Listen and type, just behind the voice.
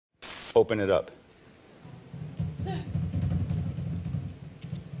Open it up.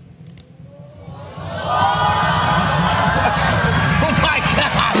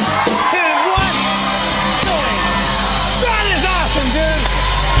 That is awesome, dude!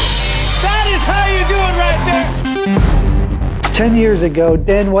 That is how you do it right there! 10 years ago,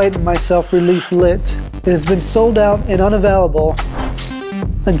 Dan White and myself released Lit. It has been sold out and unavailable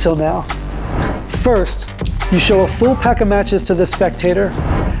until now. First, you show a full pack of matches to the spectator.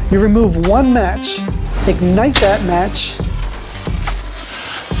 You remove one match, ignite that match,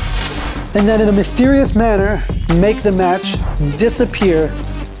 and then in a mysterious manner, make the match disappear,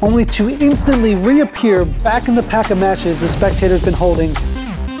 only to instantly reappear back in the pack of matches the spectator's been holding.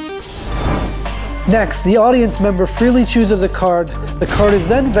 Next, the audience member freely chooses a card. The card is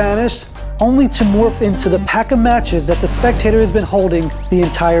then vanished, only to morph into the pack of matches that the spectator has been holding the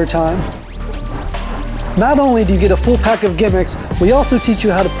entire time. Not only do you get a full pack of gimmicks, we also teach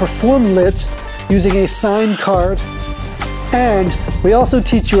you how to perform Lit using a signed card. And we also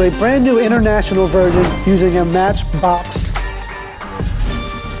teach you a brand new international version using a match box.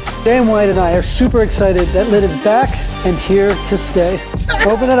 Dan White and I are super excited that Lit is back and here to stay.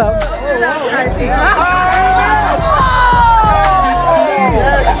 Open it up.